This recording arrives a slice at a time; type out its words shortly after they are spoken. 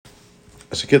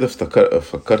عشان كده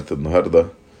فكرت النهاردة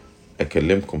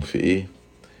أكلمكم في إيه.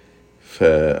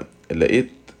 فلقيت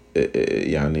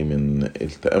يعني من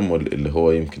التأمل اللي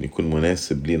هو يمكن يكون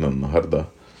مناسب لينا النهاردة،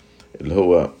 اللي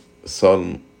هو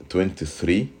Psalm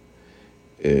 23.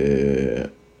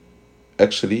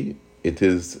 Actually it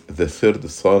is the third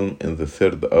psalm in the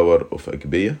third hour of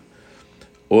Agbeya.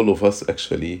 All of us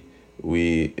actually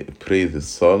we pray this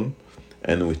psalm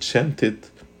and we chant it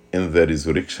in the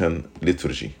resurrection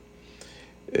liturgy.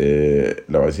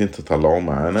 لو عايزين تطلعوه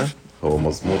معانا، هو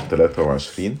مزمور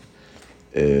 23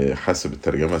 حسب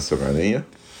الترجمة السبعينية.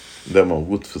 ده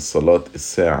موجود في الصلاة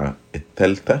الساعة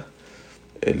الثالثة،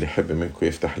 اللي يحب منكم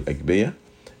يفتح الأجبية.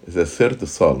 The third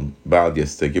psalm بعد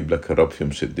يستجيب لك الرب في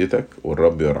مشدتك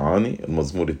والرب يرعاني،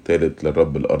 المزمور الثالث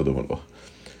للرب الأرض والبحر.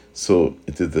 So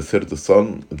it is the third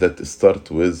psalm that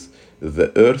starts with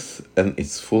the earth and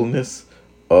its fullness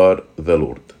are the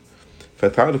Lord.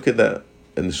 فتعالوا كده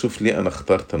نشوف ليه أنا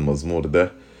اخترت المزمور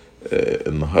ده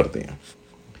النهاردة. يعني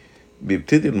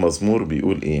بيبتدي المزمور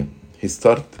بيقول إيه؟ He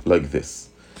starts like this: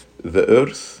 The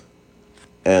earth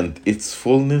and its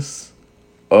fullness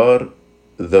are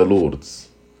the Lord's,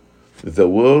 the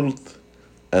world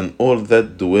and all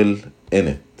that dwell in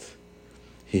it.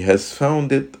 He has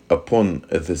founded upon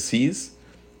the seas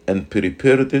and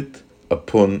prepared it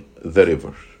upon the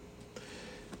river.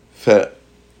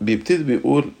 فبيبتدي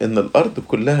بيقول إن الأرض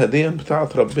كلها دي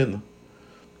بتاعت ربنا.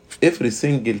 Every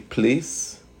single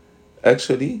place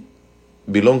actually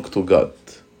belong to God.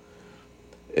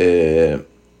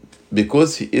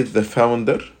 Because he is the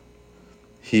founder,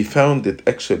 he founded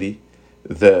actually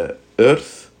the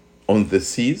earth on the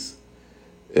seas.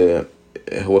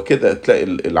 هو كده تلاقي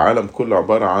العالم كله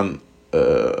عبارة عن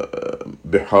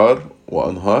بحار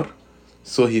وأنهار.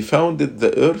 So he founded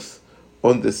the earth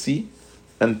on the sea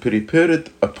and prepared it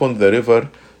upon the river.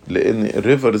 لأن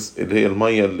rivers اللي هي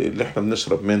المية اللي احنا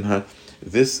بنشرب منها,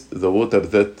 this the water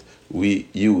that we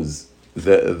use,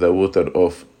 the water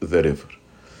of the river.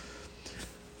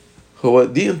 هو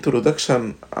دي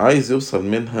introduction عايز يوصل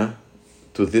منها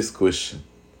to this question.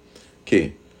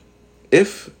 Okay,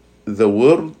 if the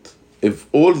world, if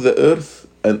all the earth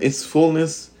and its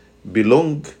fullness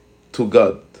belong to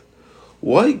God,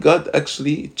 why God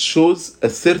actually chose a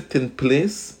certain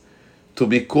place to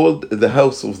be called the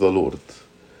house of the Lord?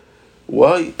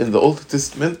 Why in the Old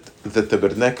Testament the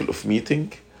tabernacle of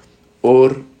meeting or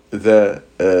the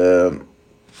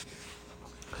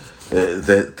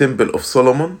temple of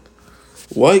Solomon?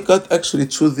 Why God actually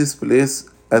chose this place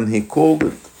and he called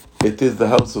it is the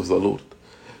house of the Lord?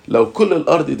 لو كل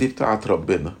الأرض دي بتاعت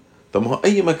ربنا، طب ما هو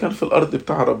أي مكان في الأرض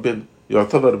بتاع ربنا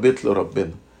يعتبر بيت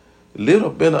لربنا. ليه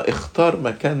ربنا اختار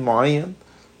مكان معين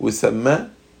وسماه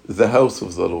the house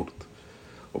of the Lord؟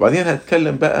 وبعدين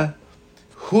هنتكلم بقى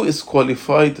who is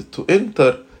qualified to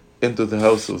enter into the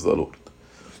house of the Lord.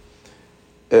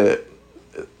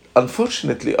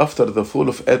 Unfortunately, after the fall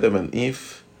of Adam and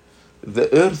Eve, the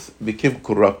earth became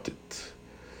corrupted.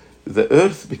 The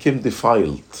earth became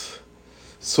defiled.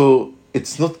 So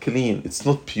it's not clean, it's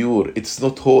not pure, it's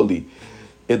not holy.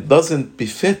 It doesn't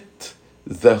befit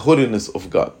the holiness of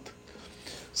God.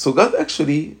 So God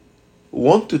actually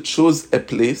want to choose a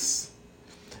place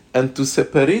and to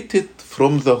separate it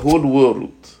from the whole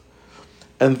world.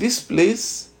 And this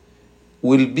place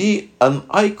will be an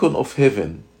icon of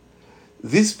heaven.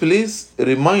 This place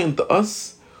reminds us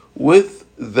with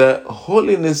the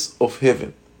holiness of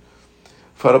heaven.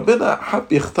 فربنا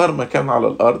حب يختار مكان على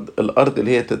الأرض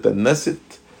اللي هي تدنست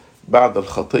بعد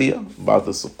الخطية،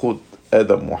 بعد سقوط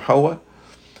آدم وحواء.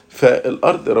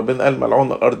 فالأرض ربنا قال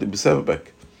ملعون الأرض بسببك.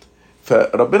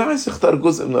 فربنا عايز يختار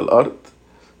جزء من الأرض،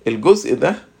 الجزء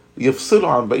ده يفصله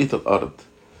عن بقية الأرض،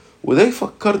 وده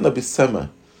يفكرنا بالسماء،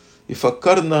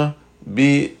 يفكرنا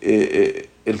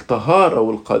بالطهارة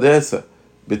والقداسة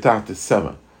بتاعت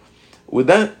السماء.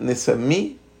 وده نسميه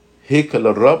هيكل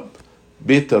الرب،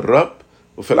 بيت الرب.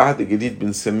 وفي العهد الجديد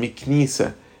بنسميه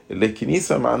كنيسة، اللي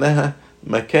كنيسة معناها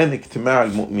مكان اجتماع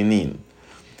المؤمنين.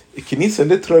 الكنيسة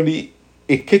literally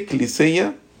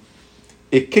إكليسية.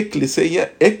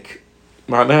 إك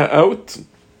معناها out،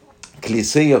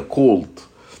 كليسية called,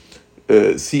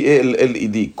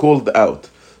 C-A-L-L-E-D, called out.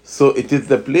 So it is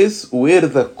the place where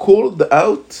the called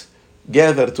out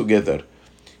gather together.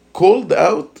 Called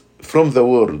out from the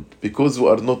world because we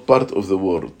are not part of the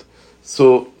world.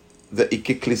 So the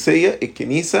Ecclesia,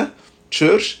 Ecclesia,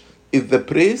 church, is the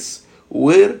place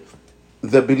where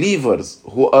the believers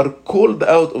who are called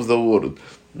out of the world,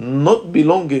 not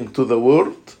belonging to the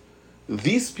world,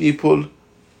 these people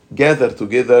gather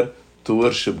together to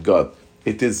worship God.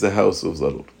 It is the house of the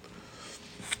Lord.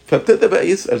 فابتدى بقى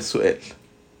يسأل سؤال.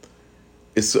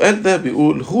 السؤال ده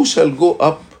بيقول who shall go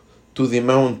up to the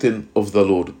mountain of the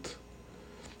Lord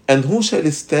and who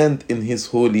shall stand in his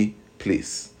holy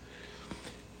place.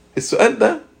 السؤال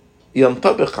ده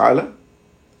ينطبق على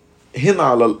هنا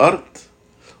على الأرض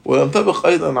وينطبق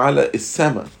أيضا على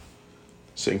السماء.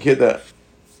 عشان كده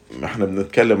احنا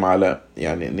بنتكلم على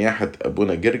يعني نياحة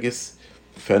أبونا جرجس،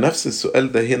 فنفس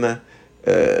السؤال ده هنا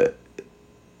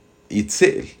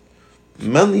يتسأل: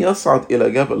 من يصعد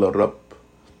إلى جبل الرب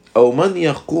أو من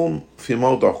يقوم في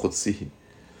موضع قدسه؟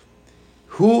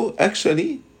 Who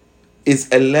actually is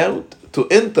allowed to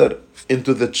enter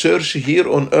into the church here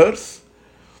on earth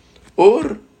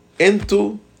or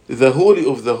into the holy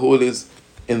of the holies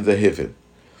in the heaven?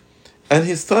 And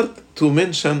he started to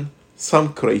mention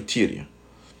some criteria.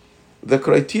 The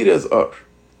criteria are: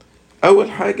 أول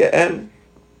حاجة قال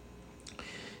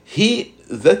he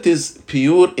that is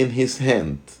pure in his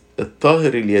hand،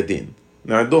 الطاهر اليدين.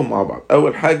 نعدهم مع بعض.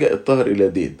 أول حاجة الطاهر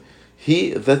اليدين،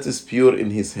 he that is pure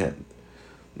in his hand.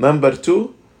 Number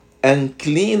 2 and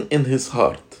clean in his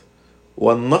heart،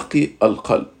 والنقي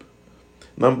القلب.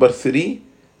 Number 3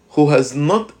 who has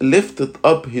not lifted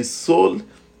up his soul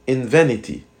in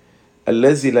vanity،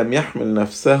 الذي لم يحمل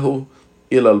نفسه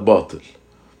إلى الباطل.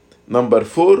 Number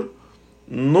 4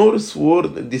 nor swore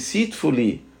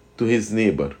deceitfully to his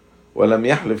neighbor، ولم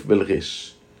يحلف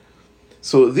بالغش.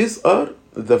 So these are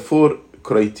the 4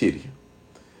 criteria.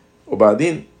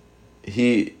 وبعدين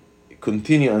he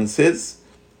continue and says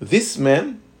this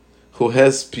man who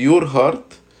has pure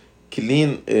heart,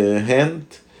 clean hand,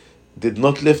 did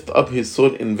not lift up his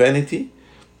soul in vanity,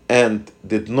 and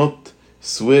did not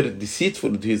swear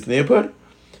deceitfully to his neighbor,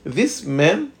 this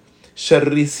man shall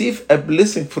receive a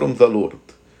blessing from the Lord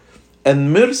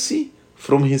and mercy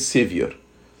from his Savior.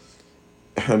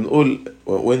 احنا بنقول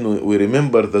when we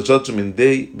remember the judgment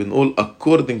day بنقول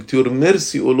according to your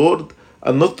mercy O Lord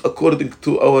and not according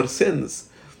to our sins،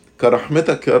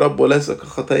 كرحمتك يا رب وليس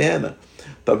كخطايانا.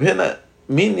 طب هنا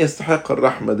مين يستحق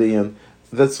الرحمة دي؟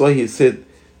 That's why he said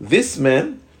this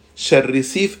man shall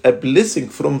receive a blessing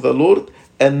from the Lord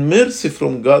and mercy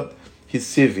from God his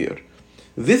Savior.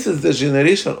 This is the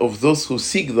generation of those who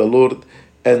seek the Lord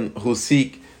and who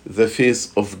seek the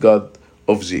face of God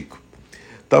of Jacob.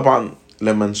 طبعا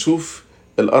لما نشوف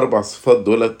الأربع صفات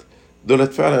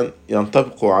دولت فعلا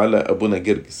ينطبقوا على أبونا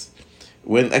جرجس.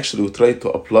 When actually we try to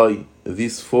apply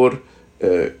these 4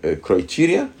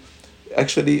 criteria,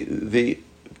 actually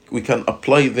we can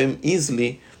apply them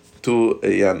easily to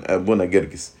يعني أبونا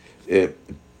جرجس.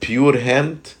 Pure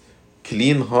hand,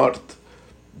 clean heart,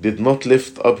 did not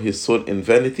lift up his soul in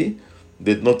vanity,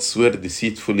 did not swear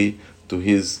deceitfully to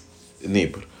his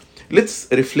neighbor. Let's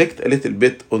reflect a little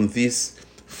bit on these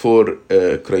 4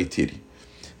 criteria.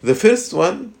 The first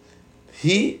one,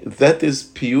 he that is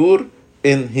pure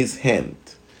in his hand.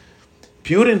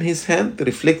 Pure in his hand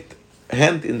reflect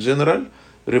hand in general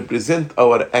represent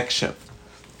our action،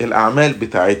 الأعمال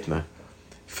بتاعتنا.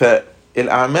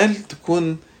 فالأعمال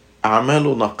تكون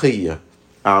أعماله نقية،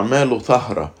 أعماله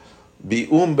طهرة،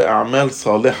 بيقوم بأعمال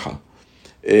صالحة،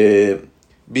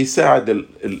 بيساعد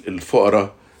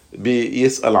الفقراء،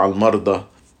 بيسأل على المرضى،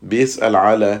 بيسأل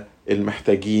على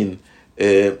المحتاجين،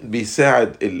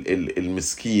 بيساعد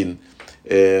المسكين.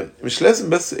 مش لازم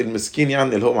بس المسكين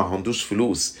يعني اللي هو ما عندوش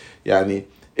فلوس. يعني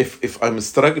if I'm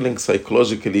struggling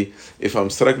psychologically, if I'm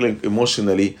struggling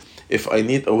emotionally, if I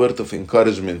need a word of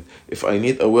encouragement, if I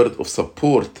need a word of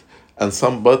support and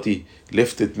somebody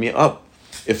lifted me up,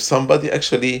 if somebody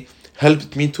actually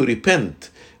helped me to repent,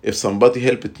 if somebody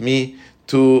helped me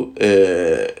to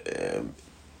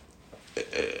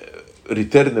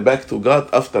return back to God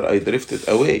after I drifted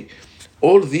away,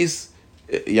 all this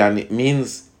يعني means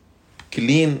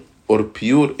clean or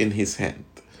pure in his hand.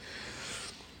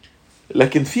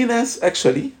 لكن في ناس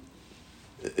actually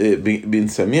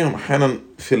بنسميهم احيانا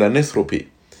philanthropy.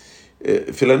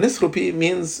 philanthropy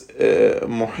means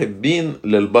محبين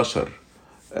للبشر،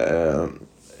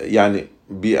 يعني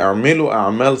بيعملوا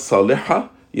أعمال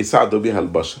صالحة يساعدوا بها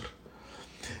البشر.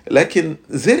 لكن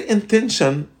their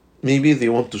intention, maybe they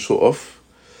want to show off,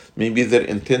 maybe their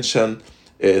intention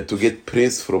to get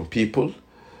praise from people.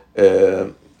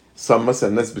 some مثلا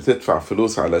الناس بتدفع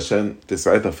فلوس علشان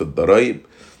تساعدها في الضرايب.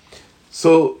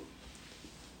 So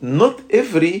not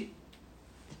every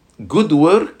good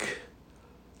work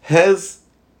has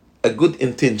a good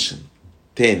intention.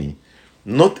 تاني,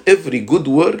 not every good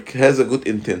work has a good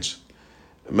intention.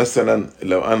 مثلا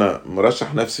لو أنا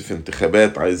مرشح نفسي في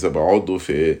انتخابات عايز أبقى عضو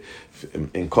في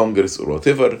in Congress or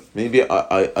whatever, maybe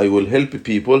I will help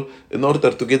people in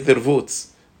order to get their votes.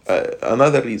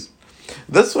 Another reason.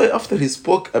 That's why after he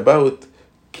spoke about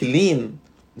clean,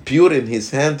 pure in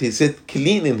his hand, he said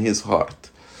clean in his heart.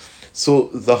 So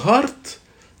the heart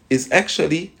is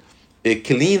actually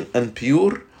clean and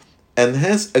pure and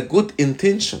has a good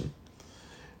intention.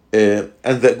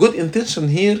 And the good intention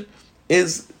here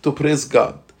is to praise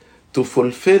God, to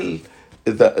fulfill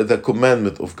the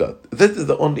commandment of God. That is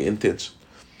the only intention.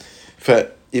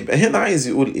 فيبقى هنا عايز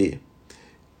يقول ايه؟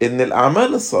 ان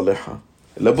الاعمال الصالحة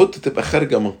لابد تبقى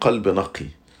خارجة من قلب نقي.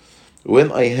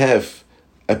 When I have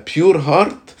a pure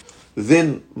heart,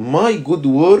 then my good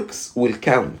works will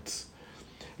count.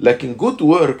 لكن good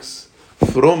works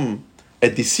from a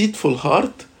deceitful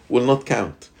heart will not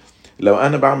count. لو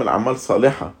انا بعمل اعمال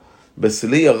صالحة بس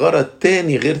ليا غرض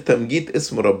تاني غير تمجيد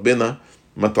اسم ربنا،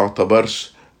 ما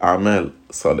تعتبرش اعمال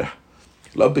صالحة.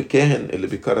 الاب الكاهن اللي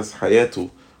بيكرس حياته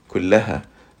كلها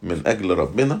من اجل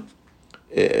ربنا،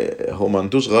 هو ما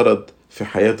عندوش غرض في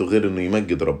حياته غير انه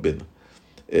يمجد ربنا.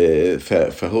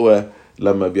 فهو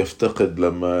لما بيفتقد،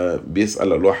 لما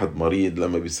بيسأل الواحد مريض،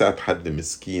 لما بيساعد حد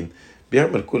مسكين،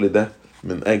 بيعمل كل ده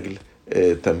من اجل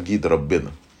تمجيد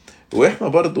ربنا. واحنا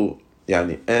برضو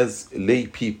يعني as lay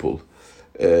people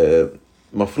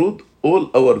مفروض all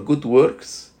our good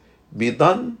works be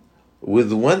done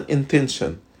with one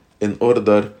intention in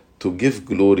order to give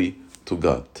glory to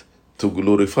God, to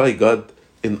glorify God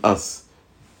in us.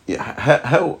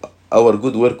 How our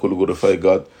good work will glorify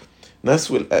God?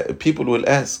 People will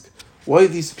ask, why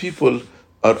these people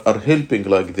are helping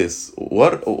like this?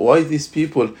 Why these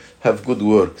people have good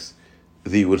works?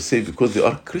 They will say, because they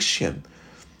are Christian.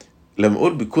 لما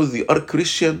أقول because they are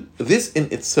Christian, this in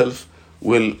itself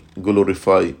will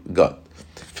glorify God.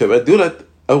 فبقى دولت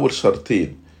أول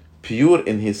شرطين: pure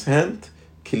in his hand,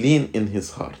 clean in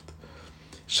his heart.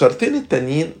 الشرطين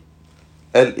التانيين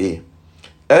قال إيه؟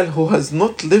 قال who has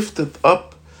not lifted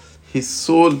up his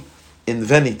soul in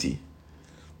vanity.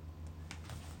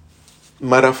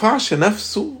 ما رفعش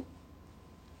نفسه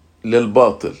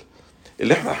للباطل،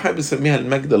 اللي احنا حابب نسميها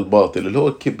المجد الباطل، اللي هو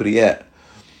الكبرياء.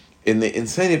 ان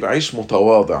انسان يبقى عايش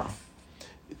متواضع،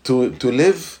 to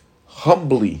live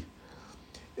humbly.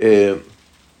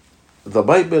 The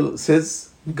Bible says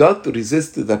God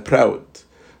resists the proud,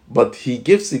 but he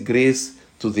gives grace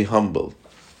to the humble.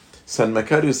 San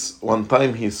Macarius, one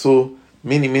time he saw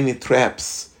many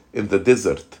traps in the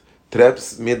desert,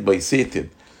 traps made by Satan.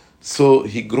 So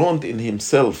he groaned in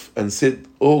himself and said,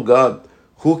 oh God,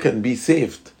 who can be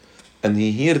saved? And he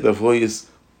heard the voice,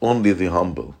 only the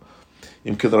humble.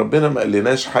 يمكن ربنا ما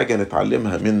قالناش حاجة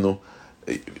نتعلمها منه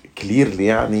clearly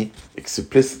يعني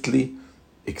explicitly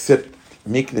except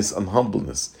meekness and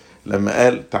humbleness. لما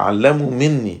قال تعلموا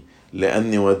مني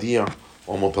لأني وديع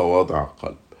ومتواضع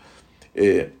قلب.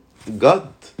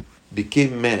 God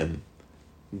became man.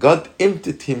 God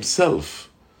emptied himself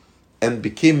and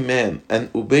became man and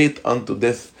obeyed unto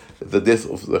death, the death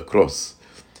of the cross.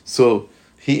 So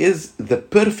he is the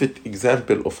perfect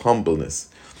example of humbleness.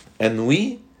 And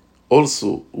we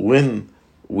also, when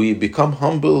we become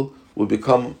humble, we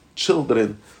become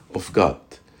children of God.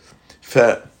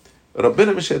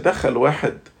 فربنا مش هيدخل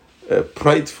واحد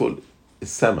prideful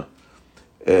السما.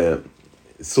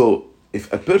 So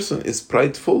if a person is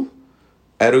prideful,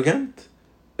 arrogant,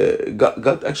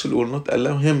 God actually will not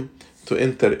allow him to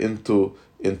enter into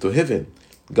heaven.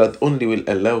 God only will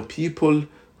allow people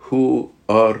who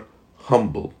are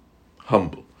humble.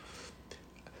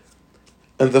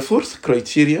 And the fourth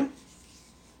criteria,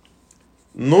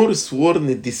 nor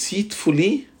sworn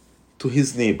deceitfully to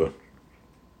his neighbor.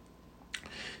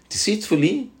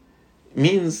 Deceitfully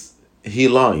means he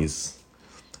lies.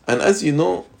 And as you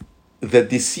know, the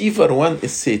deceiver one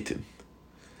is Satan.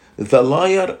 The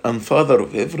liar and father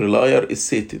of every liar is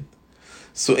Satan.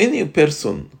 So any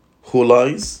person who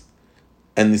lies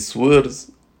and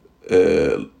swears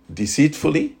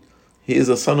deceitfully, he is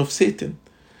a son of Satan.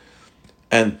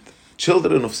 And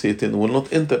children of Satan will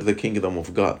not enter the kingdom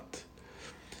of God.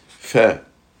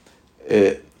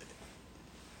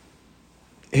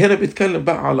 هنا بيتكلم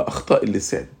بقى على أخطاء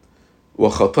اللسان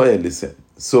وخطايا اللسان.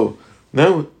 So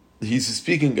now he's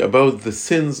speaking about the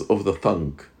sins of the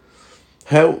tongue.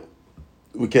 How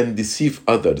we can deceive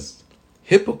others.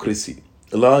 Hypocrisy,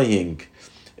 lying,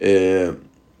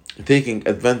 taking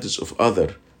advantage of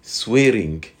others,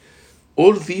 swearing.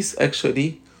 All these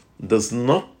actually does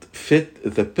not fit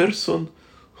the person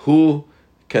who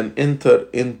can enter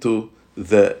into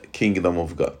the kingdom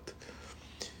of God.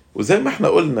 وزي ما احنا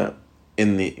قلنا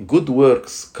ان good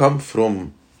works come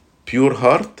from pure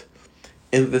heart,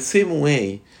 in the same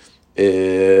way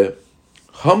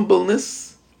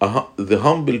humbleness, the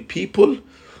humble people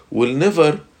will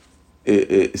never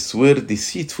swear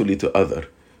deceitfully to others,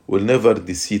 will never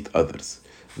deceive others.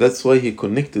 That's why he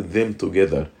connected them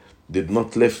together, did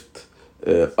not lift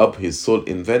up his soul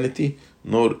in vanity,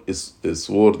 nor is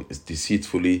sworn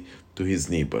deceitfully to his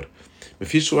neighbor.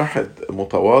 مفيش واحد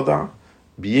متواضع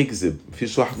بيكذب،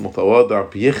 مفيش واحد متواضع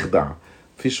بيخدع،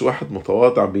 مفيش واحد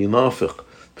متواضع بينافق،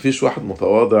 مفيش واحد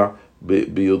متواضع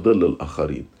بيضل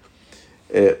الآخرين.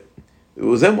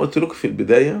 وزي ما قلت لكم في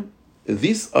البداية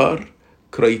these are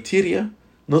criteria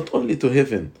not only to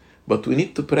heaven but we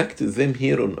need to practice them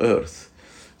here on earth.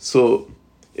 So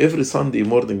every Sunday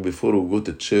morning before we go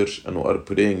to church and we are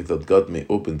praying that God may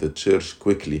open the church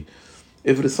quickly,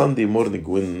 every Sunday morning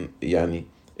when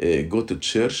go to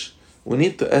church, we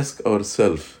need to ask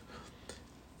ourselves,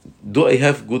 do I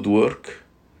have good work?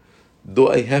 Do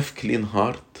I have clean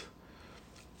heart?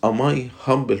 Am I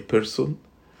humble person?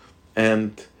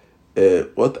 And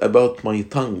what about my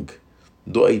tongue?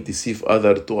 Do I deceive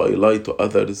others? Do I lie to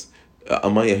others?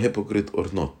 Am I a hypocrite or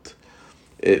not?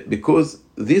 Because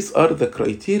these are the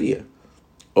criteria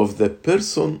of the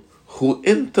person who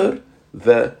enter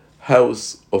the house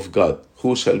of God,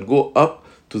 who shall go up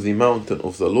to the mountain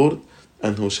of the Lord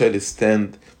and who shall stand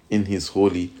in his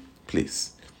holy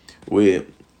place.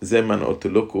 وزي ما أنا قلت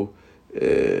لكم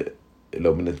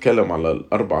لو بنتكلم على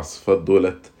الأربع صفات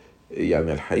دولت،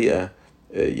 الحقيقة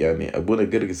أبونا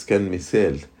جرجس كان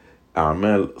مثال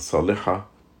أعمال صالحة،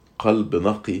 قلب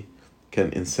نقي، كان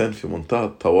إنسان في منتهى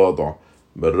التواضع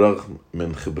بالرغم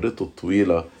من خبرته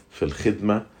الطويلة في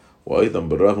الخدمة، وأيضا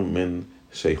بالرغم من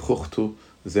شيخوخته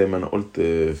زي ما أنا قلت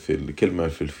في الكلمة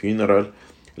في الفينرال،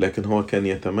 لكن هو كان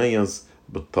يتميز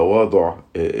بالتواضع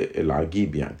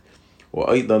العجيب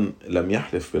وأيضا لم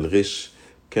يحلف بالغش،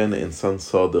 كان إنسان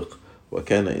صادق،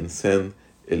 وكان إنسان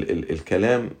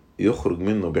الكلام يخرج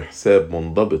منه بحساب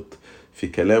منضبط في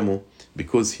كلامه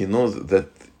because he knows that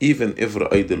even every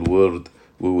idle word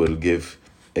we will give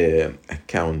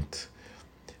account.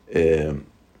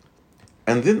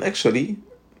 And then actually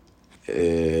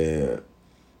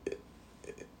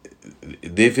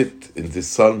David in this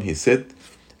psalm he said,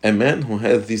 a man who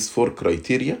has these four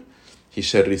criteria, he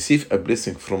shall receive a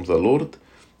blessing from the Lord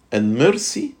and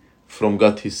mercy from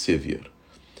God his Savior.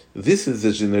 This is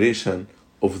the generation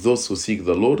of those who seek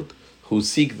the Lord, who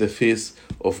seek the face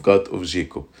of God of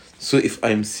Jacob. So if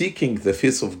I'm seeking the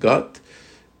face of God,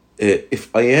 if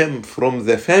I am from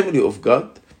the family of God,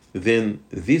 then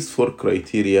these four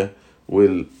criteria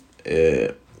will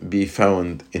be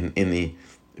found in any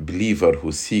believer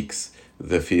who seeks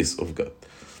the face of God.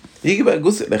 يجي بقى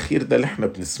الجزء الأخير ده اللي احنا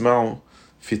بنسمعه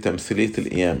في تمثيلية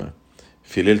القيامة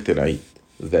في ليلة العيد.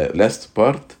 The last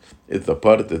part is the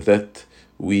part that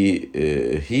we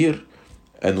hear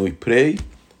and we pray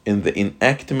in the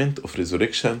enactment of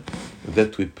resurrection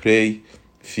that we pray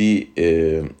في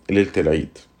ليلة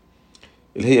العيد،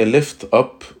 اللي هي lift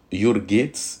up your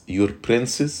gates, your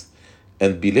princes,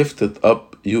 and be lifted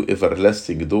up, you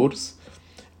everlasting doors,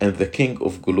 and the King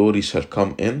of glory shall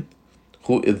come in.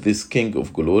 Who is this King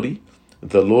of glory?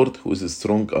 The Lord who is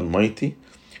strong and mighty,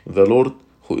 the Lord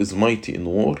who is mighty in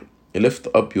war. Lift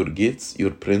up your gates,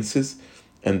 your princes,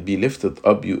 and be lifted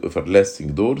up, you everlasting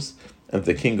doors, and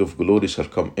the King of glory shall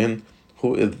come in.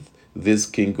 Who is this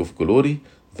King of glory?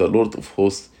 The Lord of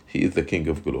hosts, he is the King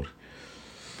of glory.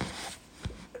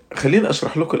 خليني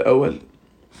أشرح لكم الأول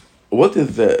what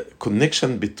is the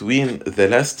connection between the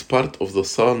last part of the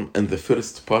psalm and the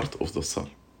first part of the psalm.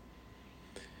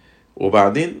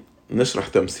 وبعدين نشرح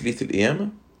تمثيلية القيامة،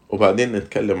 وبعدين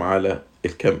نتكلم على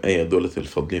الكام آية دولة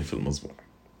الفاضلين في المزمور.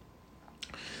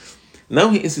 Now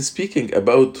he is speaking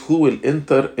about who will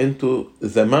enter into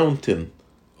the mountain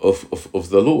of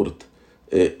the Lord,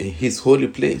 his holy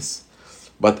place.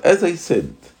 But as I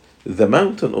said, the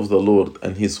mountain of the Lord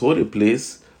and his holy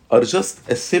place are just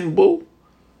a symbol,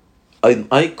 an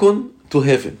icon to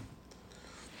heaven.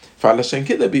 فعلشان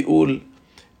كده بيقول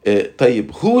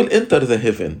طيب who will enter the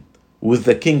heaven with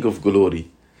the King of glory.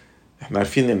 احنا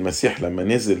عارفين المسيح لما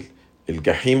نزل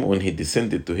الجحيم when he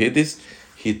descended to Hades,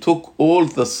 he took all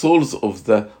the souls of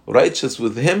the righteous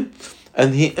with him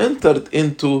and he entered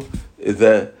into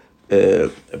the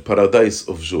paradise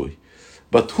of joy.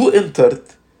 But who entered?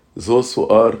 Those who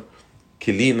are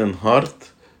clean in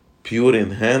heart, pure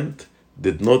in hand,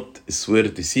 did not swear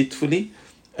deceitfully,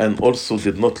 and also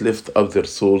did not lift up their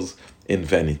souls in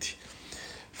vanity.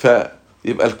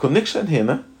 فيبقى الكونكشن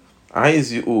هنا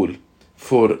عايز يقول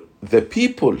for the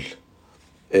people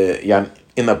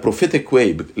in a prophetic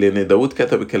way، لأن داود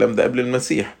كتب الكلام ده قبل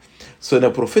المسيح. So in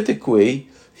a prophetic way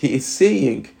he is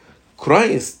saying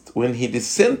Christ when he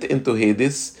descends into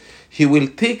Hades, he will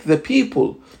take the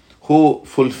people who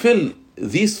fulfill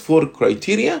these four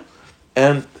criteria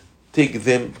and take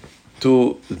them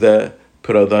to the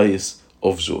paradise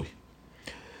of joy.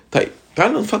 طيب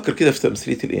تعالوا نفكر كده في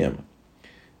تمثيلية القيامة،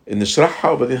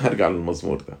 نشرحها وبعدين هرجع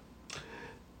للمزمور ده.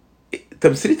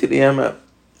 تمثيلية القيامة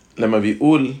لما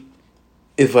بيقول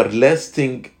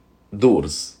everlasting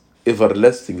doors،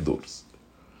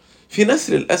 في ناس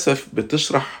للأسف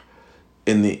بتشرح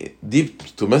ان دي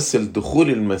بتمثل دخول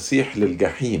المسيح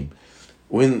للجحيم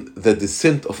when the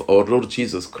descent of our Lord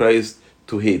Jesus Christ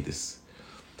to Hades.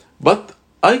 But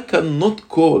I cannot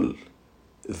call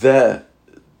the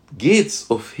gates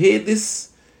of Hades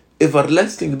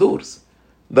everlasting doors.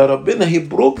 ده ربنا he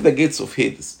broke the gates of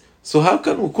Hades. So how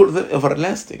can we call them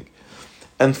everlasting?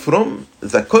 And from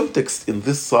the context in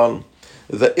this psalm,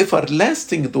 the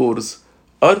everlasting doors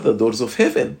are the doors of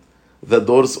heaven, the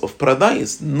doors of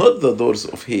paradise, not the doors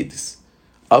of Hades.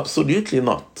 Absolutely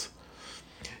not.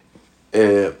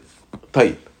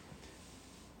 طيب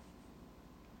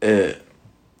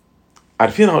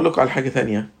عارفين هقول لكم على حاجة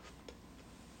تانية.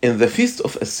 In the Feast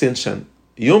of Ascension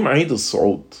يوم عيد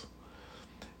الصعود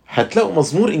هتلاقوا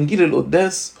مزمور إنجيل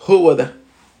القداس هو ده: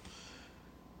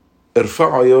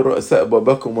 ارفعوا يا رؤساء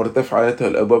أبوابكم وارتفع آياتها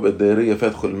الأبواب الدائرية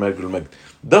فادخل المجد.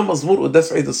 ده مزمور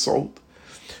قداس عيد الصعود.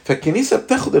 فالكنيسة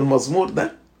بتاخد المزمور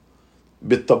ده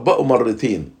بتطبقه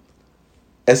مرتين.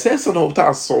 أساسا هو بتاع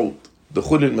الصعود،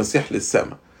 دخول المسيح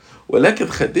للسماء، ولكن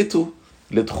خدته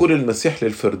لدخول المسيح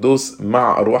للفردوس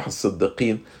مع أرواح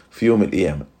الصديقين في يوم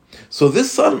القيامة. So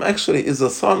this psalm actually is a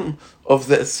psalm of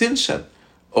the ascension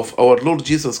of our Lord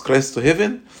Jesus Christ to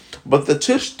heaven, but the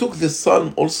church took this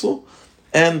psalm also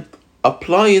and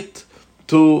applied it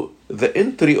to the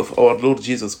entry of our Lord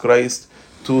Jesus Christ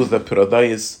to the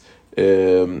paradise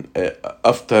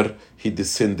after he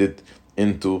descended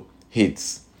into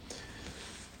Hades.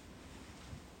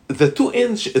 The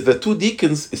two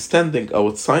deacons standing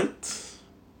outside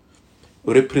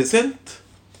represent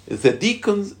the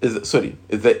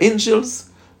angels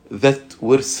that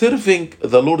were serving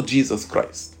the Lord Jesus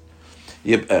Christ.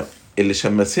 يبقى اللي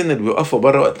شماسين اللي بيقفوا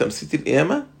بره وقت تمثيل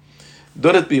القيامة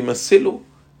دولت بيمثلوا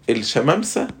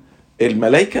الشمامسة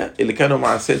الملائكة اللي كانوا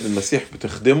مع سيد المسيح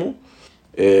بتخدمه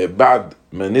بعد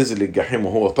ما نزل الجحيم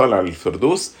وهو طالع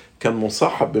للفردوس كان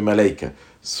مصاحب بملائكة.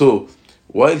 So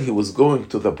while he was going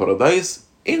to the paradise,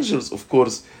 angels of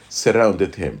course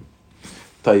surrounded him.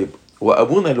 طيب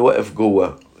وأبونا اللي واقف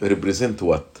جوه represent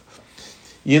what?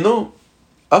 You know,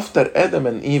 after Adam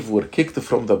and Eve were kicked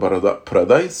from the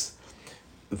paradise,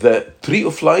 the tree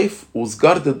of life was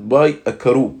guarded by a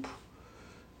cherub.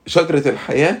 شجرة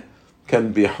الحياة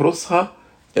كان بيحرسها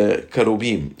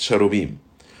شروبيم.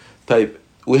 طيب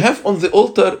we have on the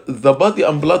altar the body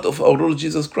and blood of our Lord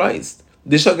Jesus Christ.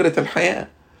 دي شجرة الحياة.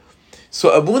 So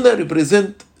أبونا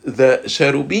represent the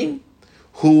cherubim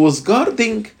who was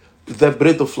guarding the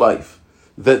bread of life,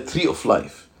 the tree of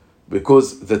life,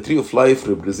 because the tree of life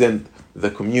represent the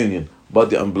communion,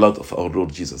 body and blood of our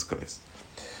Lord Jesus Christ.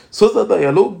 So the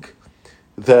dialogue,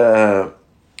 the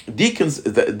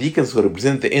deacons who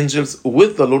represent the angels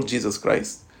with the Lord Jesus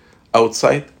Christ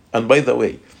outside. And by the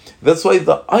way, that's why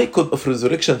the icon of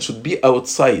resurrection should be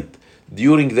outside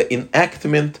during the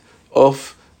enactment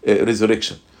of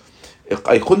resurrection.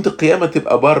 أيقونة القيامة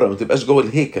تبقى بره، ما تبقاش جوه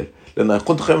الهيكل، لأن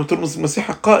أيقونة القيامة ترمز المسيح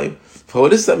القائم، فهو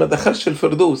لسه ما دخلش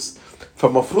الفردوس،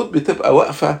 فمفروض بتبقى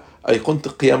واقفة أيقونة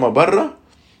القيامة بره،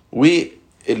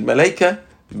 والملائكة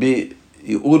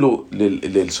بيقولوا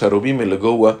للشاروبيم اللي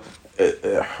جوه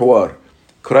حوار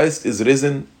Christ is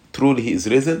risen, truly he is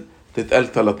risen،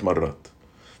 تتقال 3 مرات.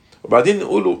 وبعدين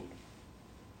يقولوا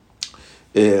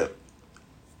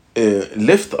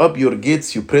lift up your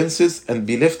gates you princes and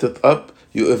be lifted up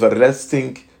you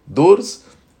everlasting doors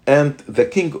and the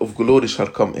king of glory shall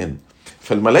come in.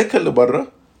 فالملائكة اللي بره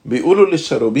بيقولوا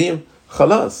للشاروبيم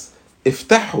خلاص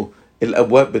افتحوا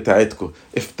الأبواب بتاعتكم،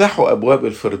 افتحوا أبواب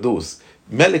الفردوس،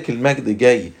 ملك المجد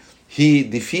جاي. He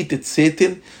defeated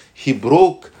Satan, he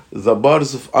broke the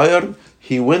bars of iron,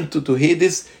 he went to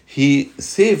Hades, he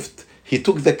saved, he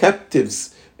took the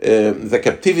captives, the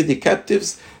captivity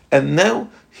captives, and now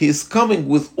he is coming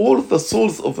with all the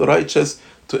souls of the righteous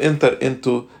to enter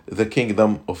into the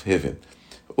kingdom of heaven.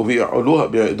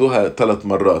 وبيعيدوها 3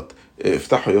 مرات: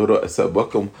 افتحوا يا رؤساء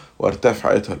أبوابكم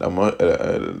وارتفع آياتها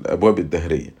الأبواب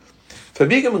الدهرية.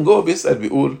 فبيجي من جوه بيسأل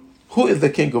بيقول who is the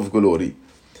king of glory?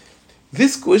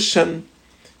 This question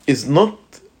is not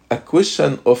a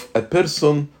question of a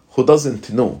person who doesn't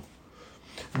know,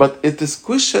 but it is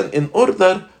question in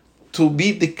order to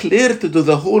be declared to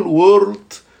the whole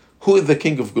world who is the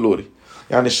king of glory.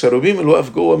 يعني الشاروبيم اللي واقف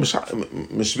جوه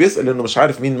مش بيسأل انه مش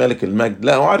عارف مين ملك المجد،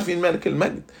 لا هو عارف مين ملك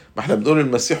المجد، ما احنا بنقول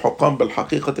المسيح قام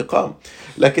بالحقيقة قام،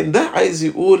 لكن ده عايز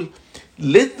يقول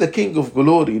let the king of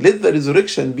glory, let the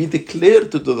resurrection be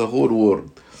declared to the whole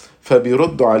world.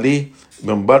 فبيردوا عليه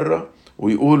من بره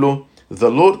ويقولوا the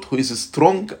Lord who is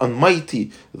strong and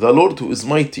mighty, the Lord who is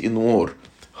mighty in war,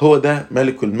 هو ده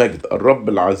ملك المجد، الرب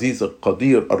العزيز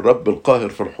القدير، الرب القاهر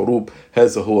في الحروب،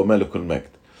 هذا هو ملك المجد.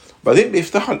 بعدين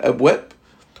بيفتحوا الأبواب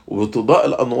وبتضاء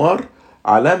الأنوار،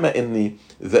 علامة إن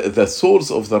the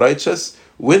souls of the righteous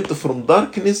went from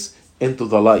darkness into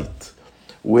the light.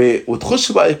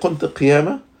 وتخش بقى إيقونة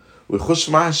القيامة، ويخش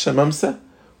معها الشمامسة،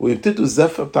 ويبتدوا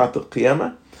الزفة بتاعة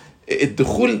القيامة.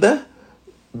 الدخول ده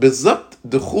بالظبط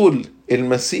دخول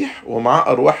المسيح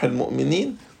ومعاه أرواح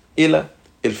المؤمنين إلى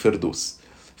الفردوس.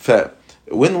 ف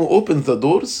when we open the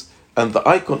doors and the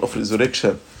icon of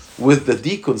resurrection with the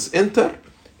deacons enter,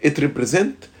 it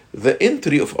represent the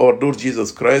entry of our Lord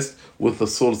Jesus Christ with the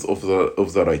souls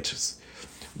of the righteous.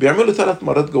 بيعملوا 3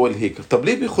 مرات جوه الهيكل. طب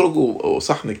ليه بيخرجوا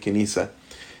صحن الكنيسة؟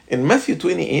 In Matthew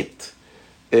 28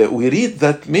 we read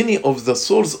that many of the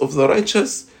souls of the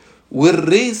righteous were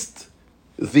raised,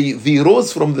 they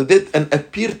rose from the dead and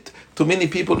appeared to many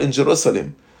people in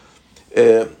Jerusalem.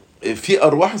 في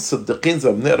أرواح الصديقين زي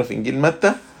ما بنقرا في إنجيل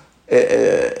متى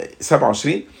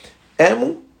 27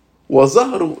 قاموا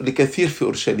وظهروا لكثير في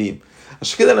أورشليم.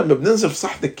 عشان كده لما بننزل في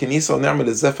صحن الكنيسة ونعمل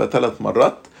الزفة 3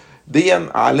 مرات، دي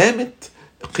علامة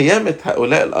قيامة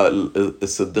هؤلاء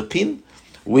الصديقين،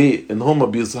 وإن هم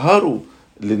بيظهروا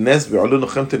للناس، بيعلنوا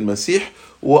قيامة المسيح.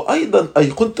 وأيضا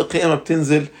أيقونة القيامة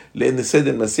بتنزل لأن السيد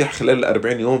المسيح خلال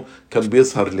 40 يوم كان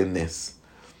بيظهر للناس.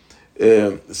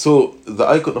 So the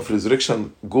icon of resurrection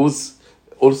goes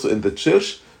also in the church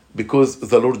because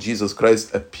the Lord Jesus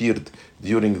Christ appeared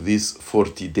during these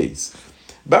 40 days.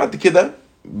 بعد كده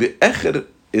بآخر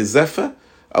الزفة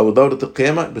أو دورة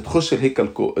القيامة بتخش الهيكل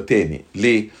تاني.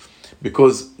 ليه؟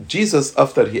 Because Jesus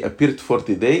after he appeared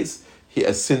 40 days he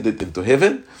ascended into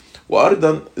heaven.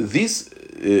 وأيضا these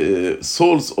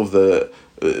souls of the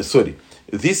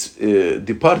these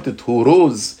departed who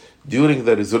rose during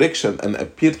the resurrection and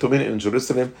appeared to many in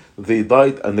Jerusalem, they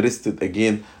died and rested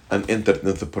again and entered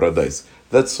into paradise.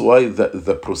 That's why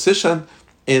the procession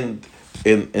end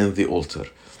in the altar.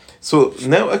 So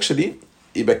now actually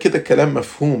يبقى كده كلام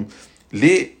مفهوم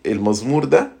ليه المزمور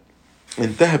ده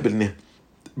انتهى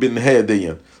بالنهاية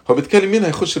دي. هو بيتكلم مين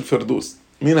هيخش الفردوس،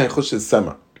 مين هيخش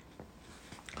السماء.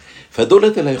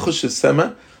 فدولة اللي هيخش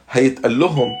السماء هيتقال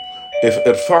لهم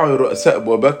ارفعوا رؤساء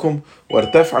أبوابكم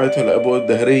وارتفعت الأبواب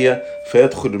الدهرية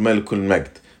فيدخل الملك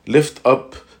المجد. Lift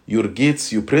up your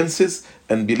gates, you princes,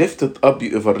 and be lifted up,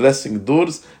 you everlasting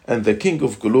doors, and the King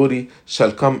of glory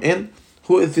shall come in.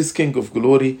 Who is this King of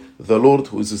glory? The Lord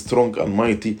who is strong and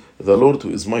mighty, the Lord who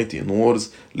is mighty in wars.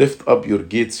 Lift up your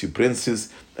gates, you princes,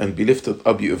 and be lifted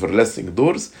up, you everlasting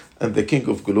doors, and the King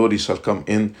of glory shall come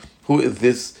in. Who is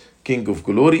this King of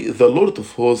glory? The Lord of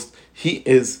hosts, he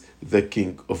is the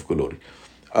King of glory.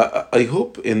 I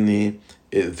hope in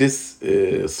this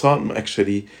psalm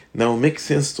actually now makes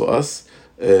sense to us.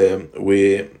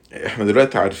 واحنا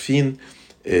دلوقتي عارفين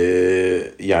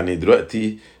يعني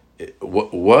دلوقتي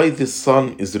why this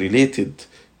psalm is related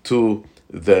to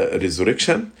the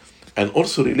resurrection and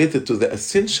also related to the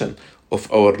ascension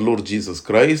of our Lord Jesus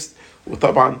Christ.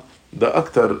 وطبعا ده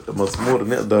أكتر مزمور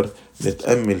نقدر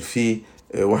نتأمل فيه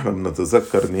واحنا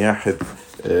بنتذكر نياحة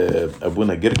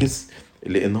أبونا جرجس،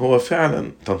 لأن هو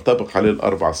فعلا تنطبق عليه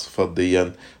ال4 صفات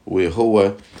دي،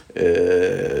 وهو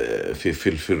في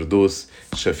الفردوس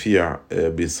شفيع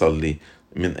بيصلي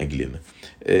من أجلنا.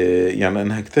 يعني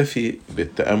أنا هكتفي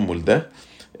بالتأمل ده.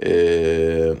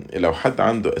 لو حد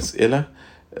عنده أسئلة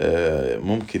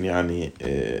ممكن يعني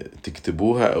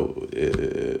تكتبوها أو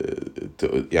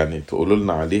يعني تقولوا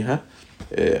لنا عليها.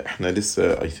 احنا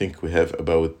لسه I think we have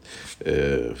about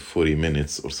 40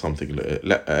 minutes or something.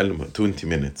 لا أقل 20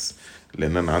 minutes،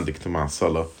 لأن أنا عندي اجتماع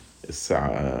صلاة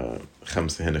الساعة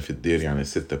 5 هنا في الدير، يعني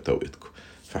 6 بتوقيتكم،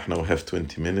 فاحنا we have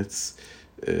 20 minutes.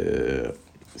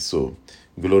 So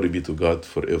glory be to God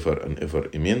forever and ever.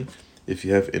 Amen. If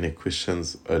you have any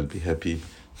questions, I'll be happy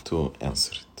to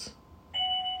answer it.